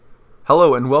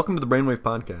Hello and welcome to the Brainwave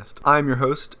Podcast. I'm your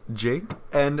host, Jake,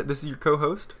 and this is your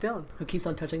co-host, Dylan, who keeps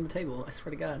on touching the table. I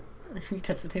swear to God. If you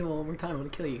touch the table one more time, I'm going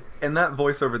to kill you. And that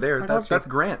voice over there, that's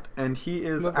Grant, and he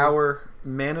is our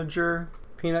manager,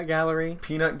 Peanut Gallery,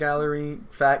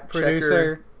 fact producer,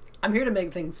 checker. I'm here to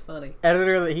make things funny.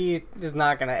 editor that he is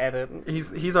not going to edit.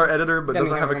 He's our editor, but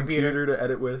doesn't have a computer to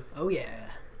edit with. Oh, yeah.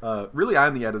 Really,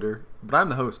 I'm the editor, but I'm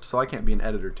the host, so I can't be an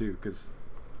editor too, because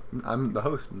I'm the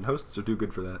host, and hosts are too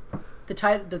good for that. The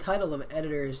title of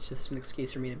editor is just an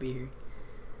excuse for me to be here.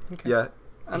 Okay. Yeah.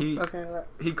 I'm okay with that.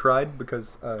 He cried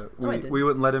because we didn't.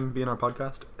 wouldn't let him be in our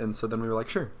podcast, and so then we were like,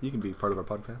 sure, you can be part of our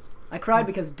podcast. I cried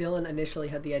because Dylan initially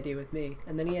had the idea with me,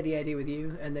 and then he had the idea with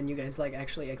you, and then you guys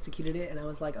actually executed it, and I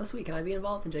was like, oh sweet, can I be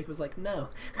involved? And Jake was like, no.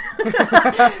 And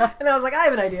I was like, I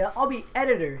have an idea, I'll be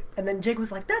editor. And then Jake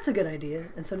was like, that's a good idea,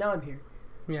 and so now I'm here.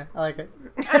 Yeah, I like it.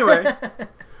 Anyway,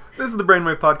 this is the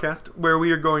Brainwave Podcast, where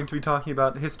we are going to be talking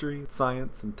about history,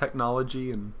 science, and technology,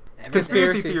 and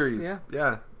conspiracy theories.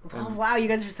 Yeah. Oh wow, you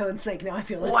guys are so in sync. Now I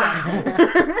feel left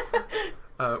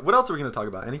out. What else are we going to talk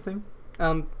about? Anything?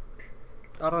 I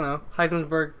don't know.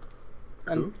 Heisenberg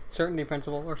uncertainty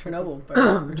principle or something.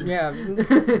 Chernobyl.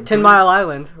 Yeah, 10 Mile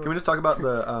Island. Can we just talk about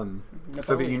the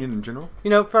Soviet Union in general? You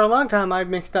know, for a long time I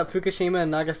mixed up Fukushima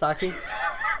and Nagasaki.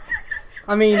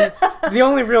 I mean, the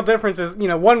only real difference is,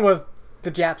 one was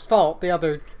the Japs' fault, the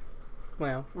other,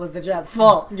 well... was the Japs'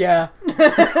 fault. Yeah.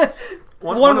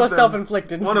 One was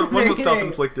self-inflicted. One was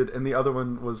self-inflicted, and the other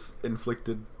one was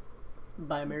inflicted...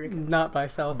 by America. Not by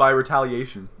self. By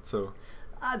retaliation, so...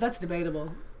 That's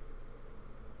debatable.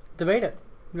 Debate it.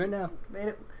 Right now.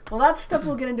 Well, that's stuff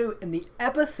we'll get into in the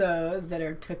episodes that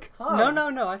are to come.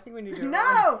 No. I think we need to...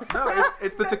 No! No,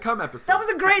 it's the to come episode. That was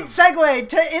a great segue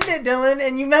to end it, Dylan,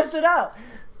 and you messed it up.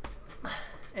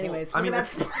 Anyways, look at that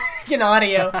speaking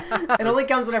audio. It only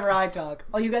comes whenever I talk.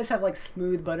 Oh, you guys have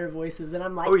smooth butter voices, and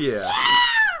I'm like, oh yeah,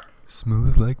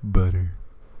 smooth like butter.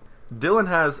 Dylan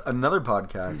has another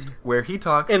podcast where he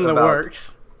talks in the about...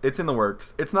 works. It's in the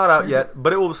works. It's not out yet,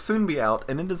 but it will soon be out,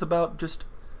 and it is about just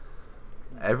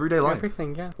everyday life.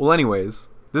 Everything, yeah. Well, anyways,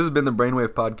 this has been the Brainwave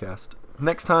Podcast.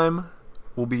 Next time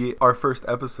will be our first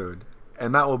episode,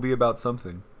 and that will be about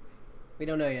something. we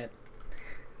don't know yet.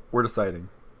 We're deciding.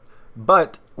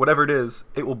 But, whatever it is,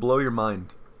 it will blow your mind.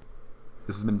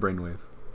 This has been Brainwave.